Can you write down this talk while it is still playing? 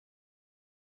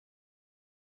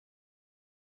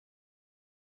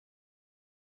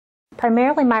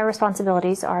Primarily my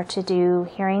responsibilities are to do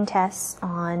hearing tests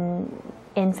on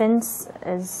infants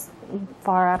as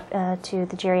far up to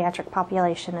the geriatric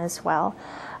population as well.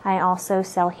 I also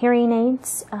sell hearing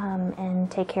aids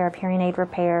and take care of hearing aid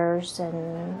repairs,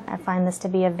 and I find this to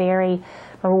be a very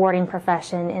rewarding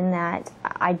profession in that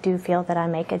I do feel that I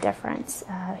make a difference.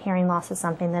 Hearing loss is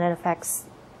something that it affects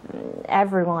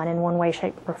everyone in one way,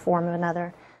 shape, or form or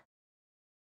another.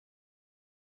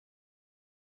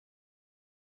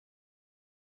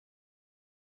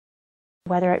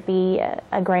 Whether it be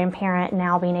a grandparent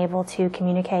now being able to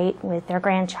communicate with their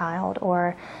grandchild,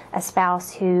 or a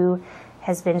spouse who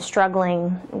has been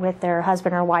struggling with their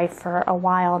husband or wife for a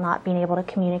while, not being able to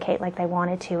communicate like they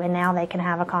wanted to, and now they can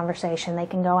have a conversation, they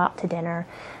can go out to dinner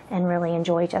and really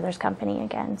enjoy each other's company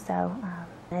again. So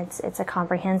it's a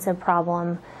comprehensive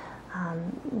problem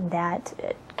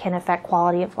that can affect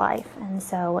quality of life, and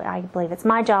so I believe it's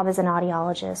my job as an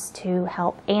audiologist to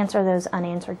help answer those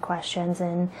unanswered questions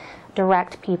and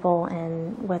direct people,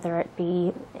 and whether it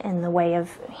be in the way of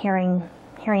hearing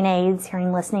aids,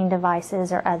 hearing listening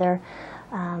devices, or other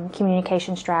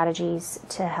communication strategies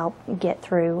to help get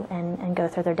through and go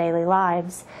through their daily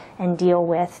lives and deal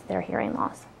with their hearing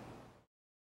loss.